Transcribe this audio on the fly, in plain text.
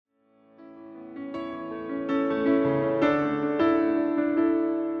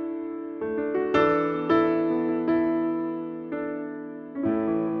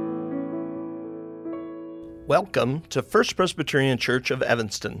Welcome to First Presbyterian Church of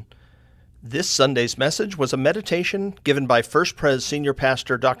Evanston. This Sunday's message was a meditation given by First Pres Senior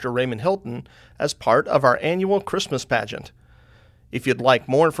Pastor Dr. Raymond Hilton as part of our annual Christmas pageant. If you'd like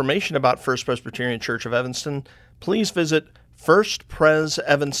more information about First Presbyterian Church of Evanston, please visit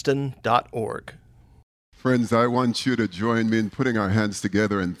firstpresevanston.org. Friends, I want you to join me in putting our hands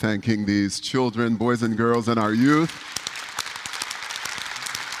together and thanking these children, boys and girls, and our youth.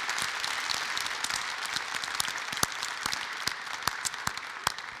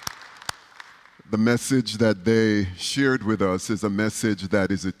 The message that they shared with us is a message that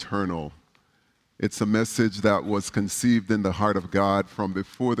is eternal. It's a message that was conceived in the heart of God from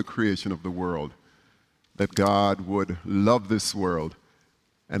before the creation of the world, that God would love this world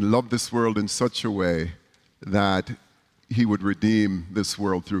and love this world in such a way that he would redeem this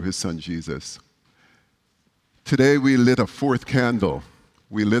world through his son Jesus. Today we lit a fourth candle.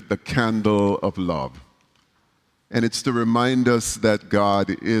 We lit the candle of love. And it's to remind us that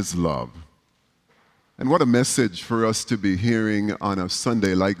God is love. And what a message for us to be hearing on a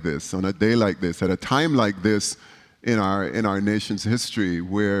Sunday like this, on a day like this, at a time like this in our nation's history,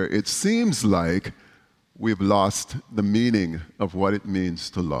 where it seems like we've lost the meaning of what it means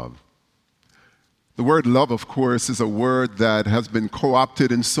to love. The word love, of course, is a word that has been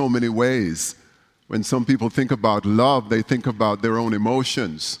co-opted in so many ways. When some people think about love, they think about their own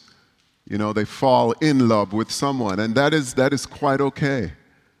emotions. You know, they fall in love with someone, and that is quite okay.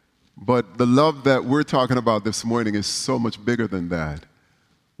 But the love that we're talking about this morning is so much bigger than that.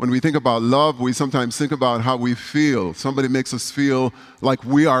 When we think about love, we sometimes think about how we feel. Somebody makes us feel like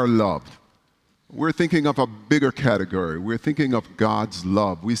we are loved. We're thinking of a bigger category. We're thinking of God's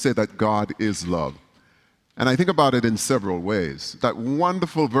love. We say that God is love. And I think about it in several ways. That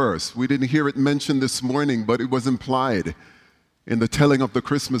wonderful verse, we didn't hear it mentioned this morning, but it was implied in the telling of the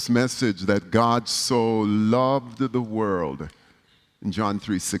Christmas message that God so loved the world in John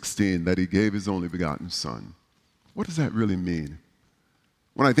 3:16, that he gave his only begotten son. What does that really mean?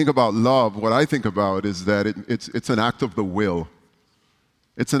 When I think about love, what I think about is that it's an act of the will.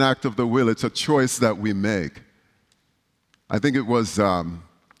 It's an act of the will. It's a choice that we make. I think it was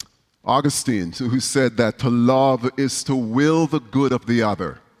Augustine who said that to love is to will the good of the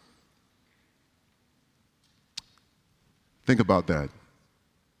other. Think about that.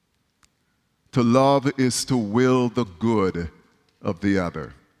 To love is to will the good of the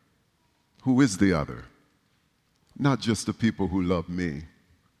other. Who is the other? Not just the people who love me.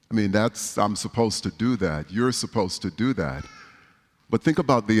 I mean, I'm supposed to do that. You're supposed to do that. But think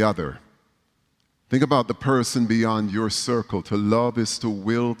about the other. Think about the person beyond your circle. To love is to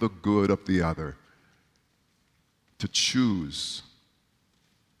will the good of the other. To choose,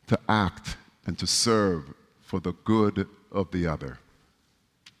 to act, and to serve for the good of the other.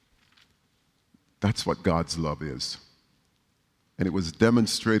 That's what God's love is. And it was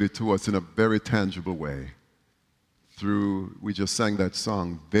demonstrated to us in a very tangible way through, we just sang that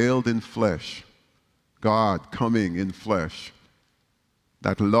song, veiled in flesh, God coming in flesh.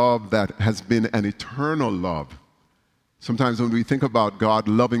 That love that has been an eternal love. Sometimes when we think about God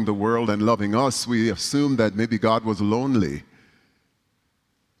loving the world and loving us, we assume that maybe God was lonely.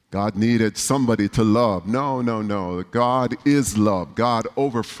 God needed somebody to love. No, no, no. God is love. God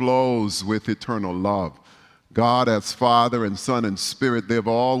overflows with eternal love. God as Father and Son and Spirit, they've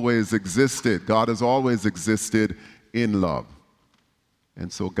always existed. God has always existed in love. And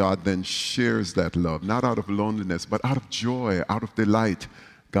so God then shares that love, not out of loneliness, but out of joy, out of delight.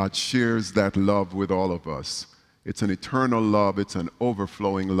 God shares that love with all of us. It's an eternal love, it's an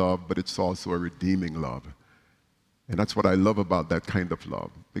overflowing love, but it's also a redeeming love. And that's what I love about that kind of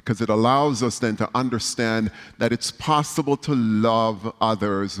love, because it allows us then to understand that it's possible to love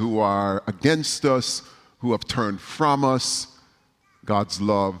others who are against us, who have turned from us. God's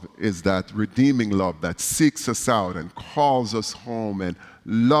love is that redeeming love that seeks us out and calls us home and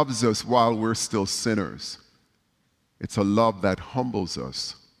loves us while we're still sinners. It's a love that humbles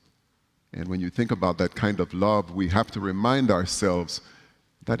us. And when you think about that kind of love, we have to remind ourselves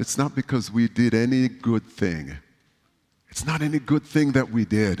that it's not because we did any good thing. It's not any good thing that we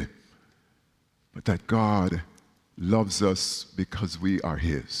did, but that God loves us because we are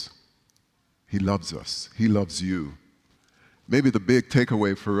his. He loves us. He loves you. Maybe the big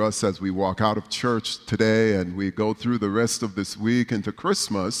takeaway for us as we walk out of church today and we go through the rest of this week into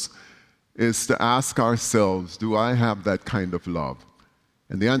Christmas is to ask ourselves, do I have that kind of love?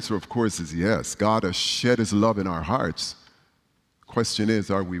 And the answer, of course, is yes. God has shed his love in our hearts. The question is,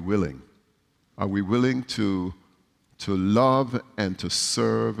 are we willing? Are we willing to love and to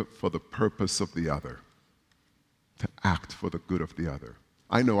serve for the purpose of the other? To act for the good of the other?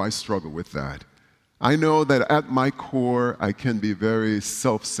 I know I struggle with that. I know that at my core, I can be very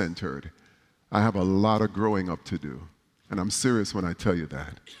self-centered. I have a lot of growing up to do. And I'm serious when I tell you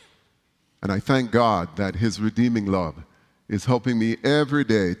that. And I thank God that His redeeming love is helping me every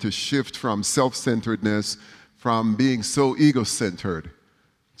day to shift from self-centeredness, from being so ego-centered,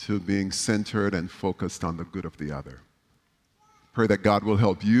 to being centered and focused on the good of the other. Pray that God will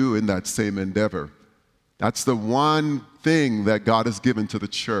help you in that same endeavor. That's the one thing that God has given to the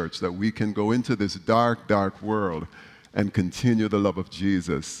church, that we can go into this dark, dark world and continue the love of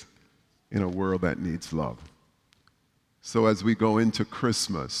Jesus in a world that needs love. So as we go into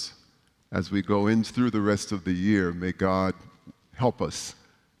Christmas, as we go in through the rest of the year, may God help us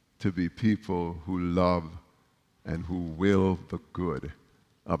to be people who love and who will the good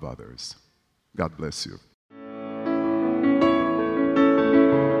of others. God bless you.